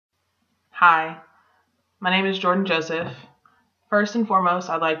Hi, my name is Jordan Joseph. First and foremost,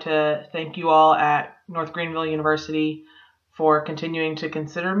 I'd like to thank you all at North Greenville University for continuing to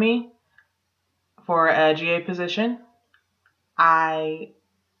consider me for a GA position. I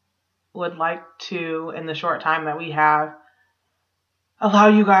would like to, in the short time that we have, allow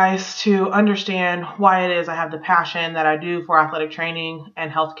you guys to understand why it is I have the passion that I do for athletic training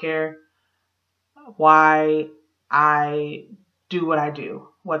and healthcare, why I do what I do,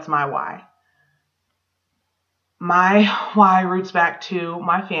 what's my why. My why roots back to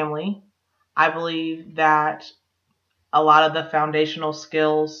my family. I believe that a lot of the foundational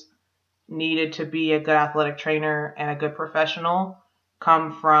skills needed to be a good athletic trainer and a good professional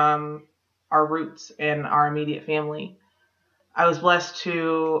come from our roots and our immediate family. I was blessed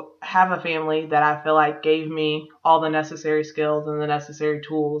to have a family that I feel like gave me all the necessary skills and the necessary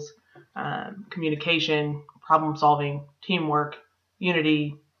tools, communication, problem solving, teamwork,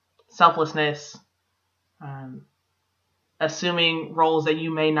 unity, selflessness, um, assuming roles that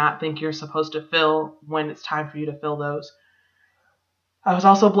you may not think you're supposed to fill when it's time for you to fill those. I was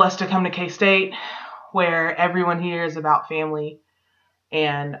also blessed to come to K-State, where everyone here is about family,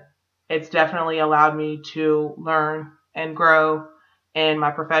 and it's definitely allowed me to learn and grow in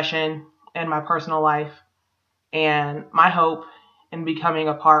my profession and my personal life. And my hope in becoming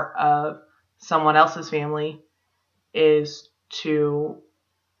a part of someone else's family is to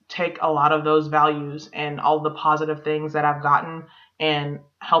take a lot of those values and all the positive things that I've gotten and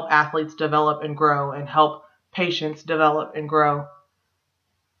help athletes develop and grow and help patients develop and grow,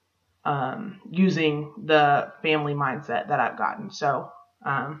 using the family mindset that I've gotten. So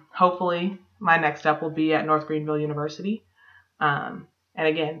hopefully my next step will be at North Greenville University. And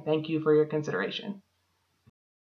again, thank you for your consideration.